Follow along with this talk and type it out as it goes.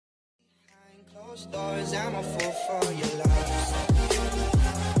Stars, I'm a fool for your love.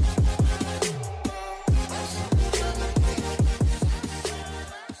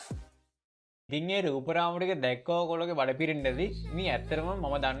 ඉතින් ඒ රූපරාම ටික දැක්කව ඔයගොල්ලෝගේ බඩ පිරෙන්නේදී මේ ඇත්තටම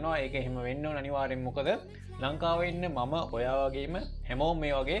මම දන්නවා ඒක එහෙම වෙන්න ඕන අනිවාර්යෙන්. මොකද ලංකාවේ ඉන්න මම ඔයා වගේම හැමෝම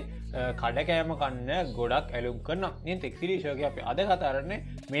මේ වගේ කඩ කෑම කන්න ගොඩක් ඇලුම් කරනවා. ඉතින් ටෙක්සිලි ෂෝ එකේ අපි අද කතා කරන්නේ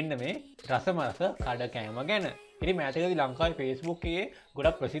මෙන්න මේ රසමරස කඩ කෑම ගැන. ඉතින් මෑතකදී ලංකාවේ Facebook එකේ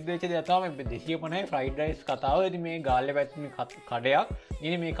ගොඩක් ප්‍රසිද්ධ වෙච්ච දෙයක් තමයි මේ 250 ෆ්‍රයිඩ් රයිස් කතාව. ඉතින් මේ ගාල්ලේ පැත්තේ කඩයක්.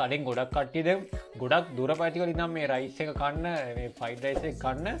 ඉතින් මේ කඩෙන් ගොඩක් කට්ටිය දැන් ගොඩක් දුර පැතිවල ඉඳන් මේ රයිස් එක කන්න මේ ෆ්‍රයිඩ් රයිස් එක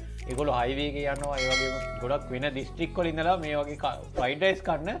කන්න ඒගොල්ලෝ හයිවේ එකේ යනවා. ඒ වගේම ගොඩක් වෙන දිස්ත්‍රික් වල ඉඳලා මේ වගේ ෆ්‍රයිඩ් රයිස්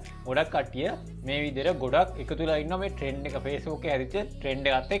කන්න ගොඩක් කට්ටිය මේ විදිහට ගොඩක් එකතු වෙලා ඉන්නවා මේ ට්‍රෙන්ඩ් එක Facebook එකේ හැදිච්ච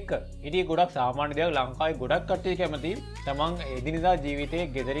ට්‍රෙන්ඩ් එකත් එක්ක. ඉතින් ගොඩක් සාමාන්‍ය දෙයක් ලංකාවේ ගොඩක් කට්ටිය කැමති තමන් එදිනෙදා ජීවිතයේ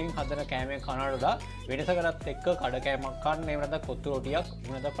ගෙදරින් හදන කෑමේ කනට වඩා වෙනසකටත් එක්ක කඩ කෑමක් කන්න. එහෙම නැත්නම් කොත්තු රොටියක්,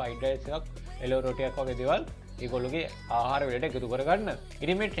 එහෙම නැත්නම් ෆ්‍රයිඩ් රයිස් එකක්, එළව රොටියක් වගේ දේවල් ඒගොල්ලෝගේ ආහාර වලට එකතු කරගන්න.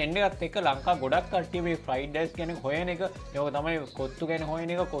 ඉතින් මේ ට්‍රෙන්ඩ් එකත් එක්ක ලංකාව ගොඩක් කට්ටිය මේ ෆ්‍රයිඩ් රයිස් ගැන හොයන එක, ඒක තමයි කොත්තු ගැන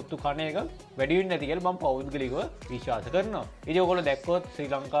හොයන එක, කොත්තු කන එක වැඩි වෙන්නේ නැති කියලා මම පෞද්ගලිකව විශ්වාස කරනවා. ඉතින් ඔයගොල්ලෝ දැක්කොත්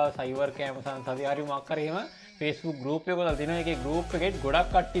ශ්‍රී ලංකා සයිබර් කෑම සංසදේ හරි මොකක් හරි එහෙම Facebook group එකක දාලා තිනවා. ඒකේ group එකේ ගොඩක්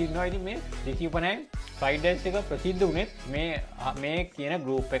කට්ටිය ඉන්නවා. ඉතින් මේ 250 ෆ්‍රයිඩ් රයිස් එක ප්‍රසිද්ධ වුණෙත් මේ කියන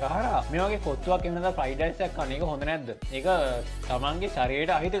group එක හරහා. මේ වගේ කොත්තුවක් එහෙම නැත්නම් ෆ්‍රයිඩ් රයිස් එකක් කන එක හොඳ නැද්ද? ඒක තමන්ගේ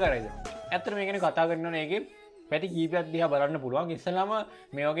ශරීරයට අහිතකරයිද? ඇත්තට මේ ගැන කතා කරනවනේ ඒකේ පැති කීපයක් දිහා බලන්න පුළුවන්. ඉස්සෙල්ලාම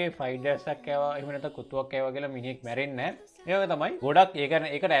මේ වගේ ෆ්‍රයිඩ් රයිස් එකක් කෑවා එහෙම නැත්නම් කොත්තුවක් කෑවා කියලා මිනිහෙක් මැරෙන්නේ නැහැ. ඒ වගේ තමයි ගොඩක්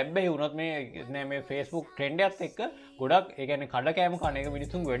ඒකට ඇබ්බැහි වුණොත් මේ Facebook ට්‍රෙන්ඩ් එකත් එක්ක ගොඩක් ඒ කියන්නේ කඩ කෑම කන එක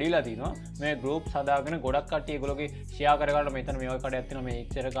මිනිස්සුන් වැඩිලා තිනවා. මේ group හදාගෙන ගොඩක් කට්ටිය ඒගොල්ලෝගේ ෂෙයා කරගන්න මෙතන මේ වගේ කඩයක් තියෙනවා මේ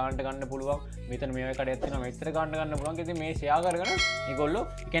ඉච්චර ගානට ගන්න පුළුවන්. මෙතන මේ වගේ කඩයක් තියෙනවා මේ ඉච්චර ගානට ගන්න පුළුවන්. ඉතින් මේ ෂෙයා කරගෙන ඒගොල්ලෝ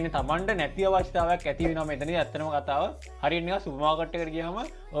ඒ කියන්නේ Tamanට නැති අවශ්‍යතාවයක් ඇති වෙනවා මෙතනදී. ඇත්තටම කතාව හරියට නිකන් සුපර් මාකට් එකට ගියාම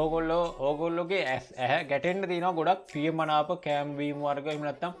ඕගොල්ලෝගේ ඇහැ ගැටෙන්න තියෙනවා ගොඩක් ප්‍රියමනාප කෑම බීම් වර්ග එහෙම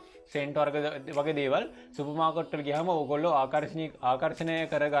නැත්නම් සෙන්ට් වර්ග වගේ දේවල් සුපර් මාකට් වල ගියාම ඕගොල්ලෝ ආකර්ෂණය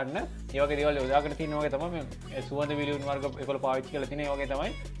කරගන්න ඒ වගේ දේවල් යොදාගෙන තියෙන වගේ තමයි මේ සුවඳ විලවුන් වර්ග ඒගොල්ලෝ පාවිච්චි කරලා තියෙන ඒ වගේ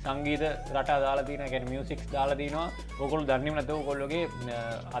තමයි සංගීත රටා දාලා තියෙන ඒ කියන්නේ මියුසික්ස් දාලා තිනවා. ඕගොල්ලෝ දන්නේම නැතුව ඕගොල්ලෝගේ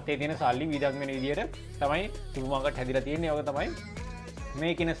අතේ තියෙන සල්ලි විදක් වෙන විදියට තමයි සුපර් මාකට් හැදිලා තියෙන්නේ. ඒක තමයි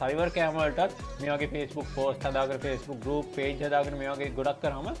මේ කියන සයිබර් කෑම වලටත් මේ වගේ Facebook post හදාගෙන Facebook group page හදාගෙන මේ වගේ ගොඩක්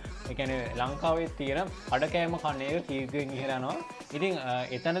කරාම ඒ කියන්නේ ලංකාවේ තියෙන කඩ කෑම කන එක තීව්‍රයෙන් ඉහළ යනවා. ඉතින්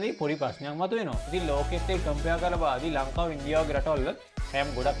එතනදී පොඩි ප්‍රශ්නයක් මතුවෙනවා. ඉතින් ලෝකෙත් එක්ක කම්පෙයාර් කරලා බලද්දී ලංකාව ඉන්දියාව රටවල කෑම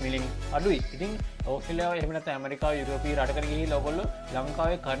ගොඩක් මිලින් අඩුයි. ඉතින් ඕස්ට්‍රේලියාව එහෙම නැත්නම් ඇමරිකාව යුරෝපීය රටකට ගිහිල්ලා ඔයගොල්ලෝ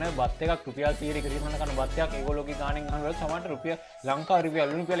ලංකාවේ කන බත් එකක් රුපියල් 100 කට කන බත් එකක් ඒගොල්ලෝගේ ගාණෙන් අහනවා සමහරට රුපියල් ලංකාව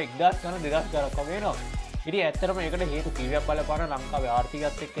රුපියල් 1000 ගාන 2000 ගානක් වගේ වෙනවා. ඉතින් ඇත්තටම ඒකට හේතු කීපයක් බලපාන ලංකාවේ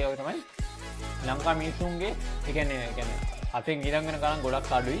ආර්ථිකයත් එක්ක ඒ වගේ තමයි ලංකා මිනිස්සුන්ගේ ඒ කියන්නේ අතෙන් ගිරංගන ගණන් ගොඩක්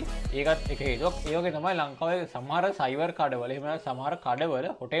අඩුයි. ඒකත් එක හේතුවක්. ඒ වගේ තමයි ලංකාවේ සමහර සයිබර් කඩවල එහෙම සමහර කඩවල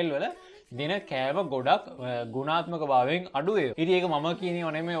හොටෙල් වල දින කෑම ගොඩක් ගුණාත්මක භාවයෙන් අඩු ඒවා. ඉතින් ඒක මම කියනව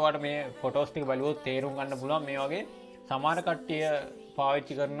නෙමෙයි. ඔයාලට මේ ෆොටෝස් ටික බලුවොත් තේරුම් ගන්න පුළුවන් මේ වගේ සමහර කට්ටිය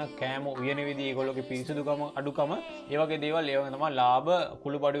පාවිච්චි කරන කෑම උයන විදිහ ඒගොල්ලෝගේ පිරිසිදුකම අඩුකම ඒ වගේ දේවල් ඒ වගේ තමයි ලාභ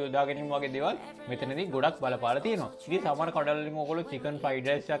කුළුබඩු යොදා ගැනීම වගේ දේවල් මෙතනදී ගොඩක් බලපාලා තියෙනවා. ඉතින් සමහර කඩවල වලින් ඕගොල්ලෝ චිකන් ෆ්‍රයිඩ්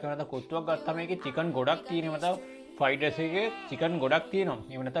රයිස් එකක් නැත්නම් කොත්තුවක් ගත්තාම ඒකේ චිකන් ගොඩක් තියෙනවා. නැත්නම් ෆ්‍රයිඩ් රයිස් එකේ චිකන් ගොඩක් තියෙනවා.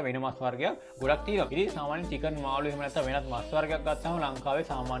 එහෙම නැත්නම් වෙන මස් වර්ගයක් ගොඩක් තියෙනවා. ඉතින් සාමාන්‍යයෙන් චිකන් මාළු එහෙම නැත්නම් වෙනත් මස් වර්ගයක් ගත්තාම ලංකාවේ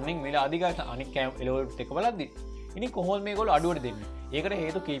සාමාන්‍යයෙන් මිල අධිකයි අනික් කෑම එළවලුත් එක්ක බලද්දි. ඉතින් කොහොමද මේගොල්ලෝ අඩුවට දෙන්නේ? ඒකට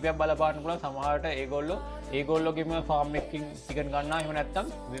හේතු කීපයක් බලපාන්න පුළුවන්. සමහරට ඒගොල්ලෝගෙම ෆාම් එකකින් චිකන් ගන්නවා. එහෙම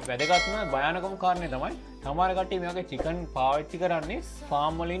නැත්නම් වැදගත්ම භයානකම කාරණේ තමයි සමහර කට්ටිය මේ වගේ චිකන් පාවිච්චි කරන්නේ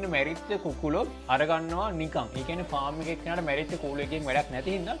ෆාම් වල ඉන්න මැරිච්ච කුකුලෝ අරගන්නවා නිකන්. ඒ කියන්නේ ෆාම් එකේ කෙනාට මැරිච්ච කුකුලෙකින් වැඩක්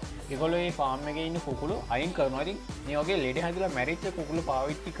නැති හින්දා ඒගොල්ලෝ මේ ෆාම් එකේ ඉන්න කුකුලෝ අයින් කරනවා. ඉතින් මේ වගේ ලෙඩ හැදිලා මැරිච්ච කුකුලෝ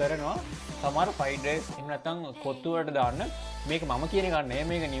පාවිච්චි කරනවා සමහර ෆ්‍රයිඩ් රයිස් එහෙම නැත්නම් කොත්තු වලට දාන්න. මේක මම කියන එක නෙමෙයි.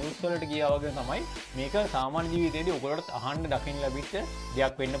 මේක නිවුස් වලට ගියා වගේ තමයි. මේක සාමාන්‍ය ජීවිතේදී ඔයගොල්ලෝට අහන්න දකින්න ලැබිච්ච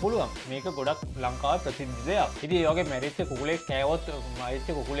දෙයක් වෙන්න පුළුවන්. මේක ගොඩක් ලංකාවේ ප්‍රසිද්ධ දෙයක්. ඉතින් ඒ වගේ මැරිච්ච කුකුලෙක් කෑවොත් මැරිච්ච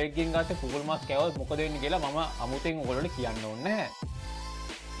කුකුලෙක්ගෙන් ගත්ත කුකුල් මස් කෑවොත් මොකද වෙන්නේ කියලා මම අමුතෙන් ඔයගොල්ලෝට කියන්න ඕනේ නැහැ.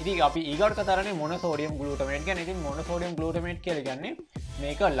 ඉතින් අපි ඊගොඩ කතා කරන්නේ මොනෝසෝඩියම් ග්ලූටමේට් ගැන. ඉතින් මොනෝසෝඩියම් ග්ලූටමේට් කියලා කියන්නේ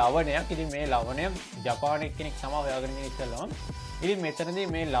මේක ලවණයක්. ඉතින් මේ ලවණය ජපානයේ කෙනෙක් තමයි හොයාගෙන ඉන්නේ ඉස්සෙල්ලාම. ඉතින් මෙතනදී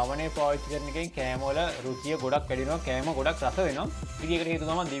මේ ලවණය පාවිච්චි කරන එකෙන් කෑම වල රුචිය ගොඩක් වැඩි වෙනවා. කෑම ගොඩක් රස වෙනවා. ඉතින් ඒකට හේතුව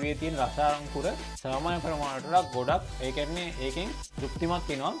තමයි දිවේ තියෙන රසායනික සාමාන්‍ය ප්‍රමාණයට ගොඩක් ඒ කියන්නේ ඒකෙන්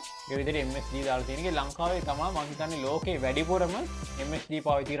තෘප්තිමත් වෙනවා. ඒ විදිහට MSG දාලා තියෙන එක ලංකාවේ තමයි මම හිතන්නේ ලෝකේ වැඩිපුරම MSG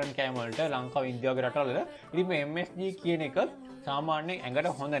පාවිච්චි කරන කෑම වලට ලංකාව ඉන්දියාවේ රටවල. ඉතින් මේ MSG කියන එක සාමාන්‍යයෙන්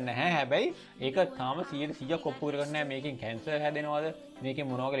ඇඟට හොඳ නැහැ. හැබැයි ඒක තාම 100% ඔප්පු කරගන්නේ නැහැ මේකෙන් කැන්සර් හැදෙනවද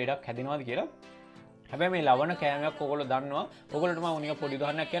මේකෙන් මොන වගේ ලෙඩක් හැදෙනවද කියලා. හැබැයි මේ ලවණ කෑමක් ඔයගොල්ලෝ දන්නවා. ඔයගොල්ලෝට මම උනික පොඩි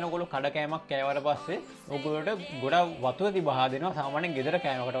උදාහරණයක් කියනවා. ඔයගොල්ලෝ කඩ කෑමක් කෑවට පස්සේ ඔයගොල්ලෝට ගොඩක් වතුර තිබහා දෙනවා සාමාන්‍යයෙන් ගෙදර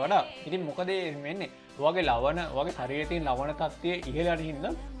කෑමකට වඩා. ඉතින් මොකද වෙන්නේ? ඔයගේ ලවණ ඔයගේ ශරීරයේ තියෙන ලවණ තත්ත්වය ඉහළ යන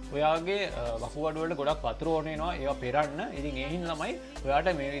හින්දා ඔයාගේ වකුගඩු වලට ගොඩක් වතුර ඕන වෙනවා. ඒවා පෙරන්න. ඉතින් ඒ හින්දා තමයි ඔයාට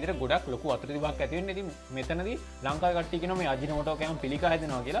මේ විදිහට ගොඩක් ලොකු වතුර තිබහක් ඇති වෙන්නේ. ඉතින් මෙතනදී ලංකාවේ කට්ටිය කියනවා මේ අජිනමෝටෝ කෑම පිළිකා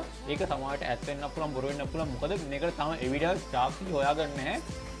හැදෙනවා කියලා. ඒක සමහරට ඇත්ත වෙන්න පුළුවන් බොරු වෙන්න පුළුවන්. මොකද මේකට තාම එවිඩන්ස් සාක්ෂි හොයාගන්න නැහැ.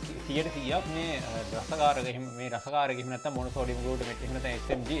 100% මේ රසකාරක එහෙම මේ රසකාරක එහෙම නැත්නම් මොනෝසෝඩියම් ග්ලූටමේට් එහෙම නැත්නම්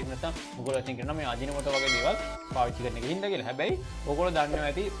SMG එහෙම නැත්නම් ඔයගොල්ලෝ ඉතින් කියනවා මේ අජිනමෝටෝ වගේ දේවල් පාවිච්චි කරන එක හින්දා කියලා. හැබැයි ඔයගොල්ලෝ දන්නවා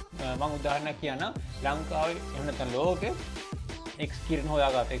ඇති මම උදාහරණයක් කියන්න ලංකාවේ එහෙම නැත්නම් ලෝකේ X කිරණ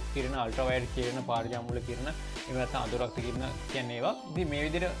හොයාගත්ත X කිරණ අල්ට්‍රාවයලට් කිරණ පාරජාමුල කිරණ එහෙම නැත්නම් අදුරක්ත කිරණ කියන්නේ ඒවා. ඉතින් මේ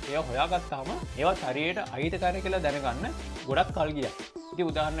විදිහට ඒවා හොයාගත්තාම ඒවා ශරීරයට අහිතකාරී කියලා දැනගන්න ගොඩක් කල් ගියා. ඉතින්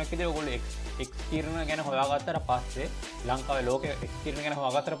උදාහරණයක් විදිහට ඔයගොල්ලෝ X කිරණ ගැන හොයාගත්තට පස්සේ ලංකාවේ ලෝකයේ X කිරණ ගැන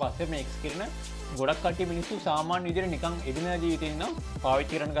හොයාගත්තට පස්සේ මේ X කිරණ ගොඩක් කට්ටිය මිනිස්සු සාමාන්‍ය විදිහට නිකන් එදිනෙදා ජීවිතේ ඉන්න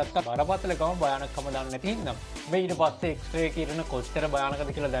පාවිච්චි කරන ගත්ත බරපතලකම භයානකකම දන්නේ නැති හින්දා මේ ඊට පස්සේ X-ray කිරණ කොච්චර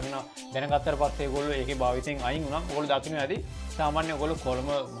භයානකද කියලා දැනගත්තට පස්සේ ඒගොල්ලෝ ඒකේ භාවිතයෙන් අයින් වුණා. ඔයගොල්ලෝ දකින්න ඇති සාමාන්‍ය ඔයගොල්ලෝ කොළඹ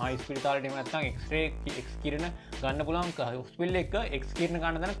මහා ස්පිරිතාලෙට එහෙම නැත්නම් X-ray X කිරණ ගන්න පුළුවන් හොස්පිටල් එක X කිරණ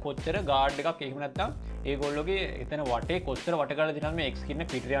ගන්න දන කොච්චර ගාඩ් එකක් එහෙම නැත්නම් ඒගොල්ලෝගේ එතන වටේ කොච්චර වට කරලා දිනන මේ X කිරණ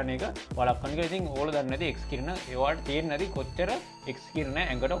පිට යන එක වළක්වන්න කියලා. ඉතින් ඕගොල්ලෝ දන්නේ නැති X කිරණ ඒවට තේරෙන්නේ නැති කොච්චර X කිරණ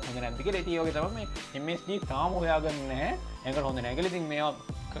ඇඟට හොඳ නැද්ද කියලා. ඉතින් ඒ වගේ තමයි මේ MSD තාම හොයාගන්නේ නැහැ. ඇඟට හොඳ නැහැ කියලා. ඉතින් මේවා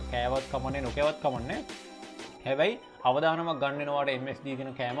කෑවත් කමන්නේ නොකෑවත් කමන්නේ. හැබැයි අවදානමක් ගන්න වෙනවාට MSD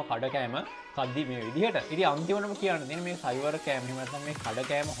කියන කෑම කඩ කෑම කද්දි මේ විදිහට. ඉතින් අන්තිමටම කියන්න තියෙන මේ සයිවර් කෑම එහෙම නැත්නම් මේ කඩ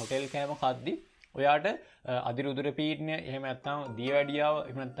කෑම හොටෙල් කෑම කද්දි ඔයාට අදිරුදුර පීඩනය එහෙම නැත්නම් දියවැඩියාව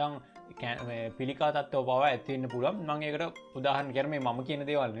එහෙම නැත්නම් පිළිකා තත්ත්ව පවා ඇති වෙන්න පුළුවන්. මම ඒකට උදාහරණ කියන්නේ මේ මම කියන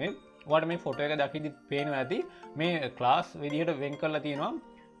දේවල් නෙවෙයි. ඔයාලට මේ ෆොටෝ එක දකිද්දි පේනවා ඇති මේ ක්ලාස් විදිහට වෙන් කරලා තියෙනවා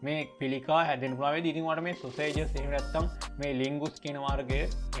මේ පිළිකා හැදෙන්න පුළුවන් වෙදී. ඉතින් ඔයාලට මේ සොසේජස් එහෙම නැත්නම් මේ ලින්ගුස් කියන වර්ගය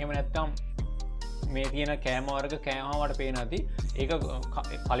එහෙම නැත්නම් මේ තියෙන කෑම වර්ග කෑමවට පේන ඇති. ඒක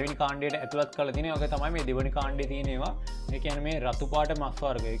පළවෙනි කාණ්ඩයට ඇතුළත් කරලා තියෙන. ඒක තමයි මේ දෙවෙනි කාණ්ඩේ තියෙන ඒවා. ඒ කියන්නේ මේ රතු පාට මස්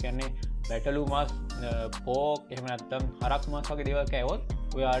වර්ග. ඒ කියන්නේ බැටළු මස්, පෝක් එහෙම නැත්නම් හරක් මස් වගේ දේවල් කෑවොත්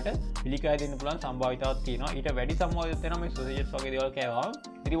ඔයාට පිළිකා හැදෙන්න පුළුවන් සම්භාවිතාවක් තියෙනවා. ඊට වැඩි සම්භාවිතාවක් තියෙනවා මේ සොසේජස් වගේ දේවල් කෑවම.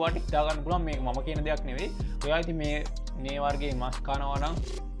 ඉතින් ඔයාට හිතා ගන්න පුළුවන් මේක මම කියන දෙයක් නෙවෙයි. ඔයා ඉතින් මේ වර්ගයේ මස් කනවා නම්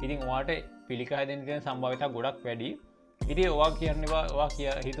ඉතින් ඔයාට පිළිකා හැදෙන්න තියෙන සම්භාවිතාව ගොඩක් වැඩි. ඉතින් ඔයා කියන්නේවා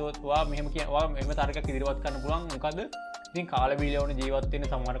ඔයා හිතුවොත් ඔයා මෙහෙම මෙහෙම තර්කයක් ඉදිරිපත් කරන්න පුළුවන්. මොකද ඉතින් කාල බීලා වුණ ජීවත් වෙන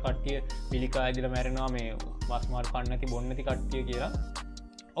සමහර කට්ටිය පිළිකා ඇදිලා මැරෙනවා මේ මස් මාළු කන්න නැති බොන්න නැති කට්ටිය කියලා.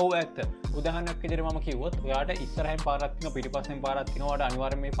 ඔව් ඇත්ත. උදාහරණයක් විදිහට මම කිව්වොත් ඔයාට ඉස්සරහින් පාරක් තියෙනවා පිටිපස්සෙන් පාරක් තියෙනවා. ඔයාට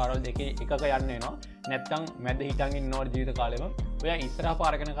අනිවාර්යයෙන් මේ පාරවල් දෙකේ එකක යන්න වෙනවා. නැත්තම් මැද හිටන් ඉන්නවට ජීවිත කාලෙම ඔයා ඉස්සරහා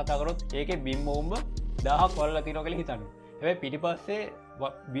පාර ගැන කතා කරොත් ඒකේ බිම් බෝම්බ 1000ක් වලලා තියෙනවා කියලා හිතන්න. හැබැයි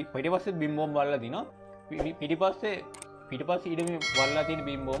පිටිපස්සේ බිම් බෝම්බ වලලා දිනවා. පිටිපස්සේ ඉඩම වලලා තියෙන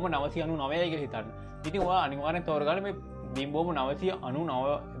බිම් බෝම්බ 999යි කියලා හිතන්න. ඉතින් ඔයා අනිවාර්යෙන් තෝරගන්න මේ බිම් බෝම්බ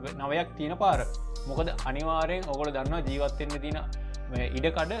 999ක් තියෙන පාර. මොකද අනිවාර්යෙන් ඔයගොල්ලෝ දන්නවා ජීවත් වෙන්න තියෙන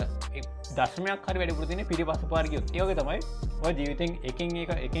ඉඩකඩ දශමයක් හරි වැඩිපුර තියෙන පිටිපස්ස පාර ගියොත් ඒ වගේ තමයි ඔය ජීවිතෙන්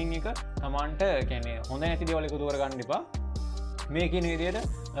එකින් එක තමන්ට කියන්නේ හොඳ නැති දේවල් එකතු කරගන්න එපා. මේ කියන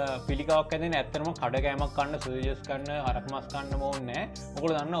විදිහට පිළිකාවක් ඇදෙන ඇත්තටම කඩ කෑමක් කන්න සෝසේජස් කන්න හරක් මස් කන්න ඕනේ නැහැ.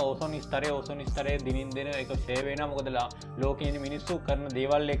 ඔයගොල්ලෝ දන්න ඕසෝන් ස්තරය දිනින් දින ඒක ෂේ වෙනවා. මොකද ලෝකේ ඉන්න මිනිස්සු කරන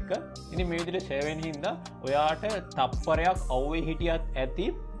දේවල් එක්ක ඉතින් මේ විදිහට ෂේ වෙන හින්දා ඔයාට තප්පරයක් අවුවේ හිටියත් ඇති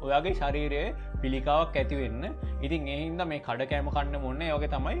ඔයාගේ ශරීරයේ පිළිකාවක් ඇති වෙන්න. ඉතින් ඒ හින්දා මේ කඩ කෑම කන්න ඕනේ. ඒ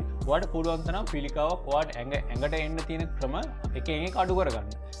වගේ තමයි ඔයාට පුළුවන් තරම් පිළිකාවක් ඔයාට ඇඟට එන්න තියෙන ක්‍රම එක අඩු කරගන්න.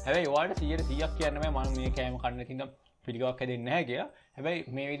 හැබැයි ඔයාට 100%ක් කියන්න බෑ මම මේ කෑම කන්න තින්දා පිළිකාවක් හැදෙන්නේ නැහැ කියලා. හැබැයි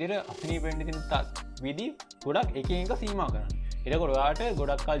මේ විදිහට අසනීප වෙන්න තියෙන විදි ගොඩක් එක සීමා කරන්න. එතකොට ඔයාට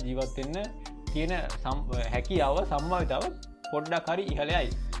ගොඩක් කල් ජීවත් වෙන්න තියෙන හැකියාව සම්භාවිතාව පොඩ්ඩක් හරි ඉහළයි.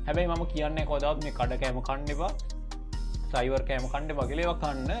 හැබැයි මම කියන්නේ කොහොමද මේ කඩ කෑම කන්න එපා. සයිවර් කෑම කන්න වගේලේවා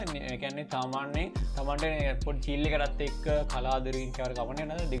කන්න. ඒ කියන්නේ සාමාන්‍යයෙන් තමන්ට පොඩි චීල් එකකටත් එක්ක කලාදරින් කවර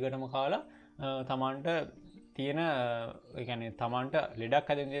කවන්නේ නැද දිගටම කාලා තමන්ට තියෙන ඒ කියන්නේ තමන්ට ලෙඩක්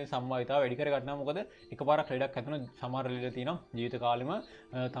හැදෙන සම්භාවිතාව වැඩි කර ගන්නවා. මොකද එකපාරක් ලෙඩක් හැදෙන සමහර ලෙඩ තියෙනවා ජීවිත කාලෙම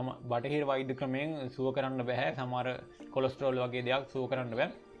බටහිර වෛද්‍ය ක්‍රමයෙන් සුව කරන්න බෑ. සමහර කොලෙස්ටරෝල් වගේ දෙයක් සුව කරන්න බෑ.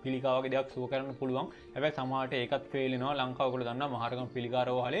 පිළිකා වගේ දෙයක් සුව කරන්න පුළුවන්. හැබැයි සමහරට ඒකත් ෆේල් වෙනවා. ලංකාව ඔයගොල්ලෝ දන්නවා මහරගම පිළිකා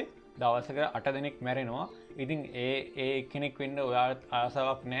රෝහලේ දවසක 8 දෙනෙක් මැරෙනවා. ඉතින් ඒ කෙනෙක් වෙන්න ඔයාට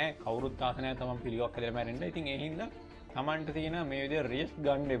ආසාවක් නැහැ. කවුරුත් ආස නැහැ තමන් පිළිකාවක් හැදලා මැරෙන්න. ඉතින් ඒ හින්දා තමන්ට තියෙන මේ විදිහට රිස්ක්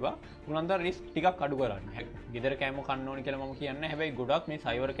ගන්න එපා. උනන්දර රිස්ක් ටිකක් අඩු කරන්න. ගෙදර කෑම කන්න ඕනි කියලා මම කියන්නේ. හැබැයි ගොඩක් මේ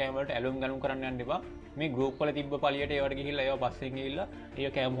සයිවර් කෑම වලට ඇලුම් ගලුම් කරන්න යන්න එපා. මේ ගෲප් වල තිබ්බ පළියට ඒවට ගිහිල්ලා ඒවා පස්සෙන් ගිහිල්ලා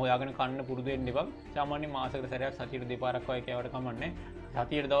ඒ කෑම හොයාගෙන කන්න පුරුදු වෙන්න එපා. සාමාන්‍ය මාසෙකට සැරයක් සතියට දෙපාරක් වගේ කෑවට කමන්නේ.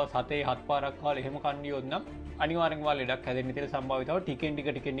 සතියට දවස් 7 පාරක් කාලේ එහෙම කන්න ගියොත් නම් අනිවාර්යෙන්ම වාල ලෙඩක් හැදෙන්න තියෙන සම්භාවිතාව ටිකෙන්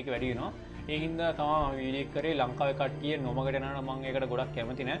ටික වැඩි වෙනවා. ඒ හින්දා තමයි මම වීඩියෝ කරේ ලංකාවේ කට්ටිය නොමගට යනවා. මම ඒකට ගොඩක්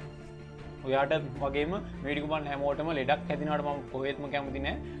කැමති නෑ. ඔයාට වගේම මේඩිකුමන් හැමෝටම ලෙඩක් හැදිනවට මම කොහෙත්ම කැමති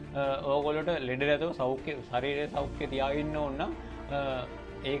නෑ. ඕගොල්ලොට ලෙඩ නැතුව සෞඛ්‍ය ශරීරයේ සෞඛ්‍ය තියාගෙන ඕන නම්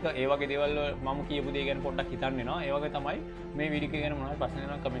ඒක ඒ වගේ දේවල් මම කියපු දේ ගැන පොඩ්ඩක් හිතන්න වෙනවා. ඒ වගේ තමයි මේ වීඩියෝ එක ගැන මොනවද ප්‍රශ්න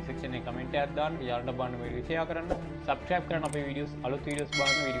තියෙනවා කමෙන්ට් සෙක්ෂන් එකේ කමෙන්ට් එකක් දාන්න. යාළුවන්ට බලන්න වීඩියෝ ෂෙයා කරන්න, සබ්ස්ක්‍රයිබ් කරන්න අපේ වීඩියෝස් අලුත් වීඩියෝස්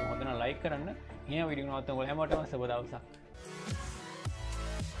බලන්න වීඩියෝ හොඳ නම් ලයික් කරන්න. ඊළඟ වීඩියෝ නවත්තමු. හැමෝටම සුබ දවසක්.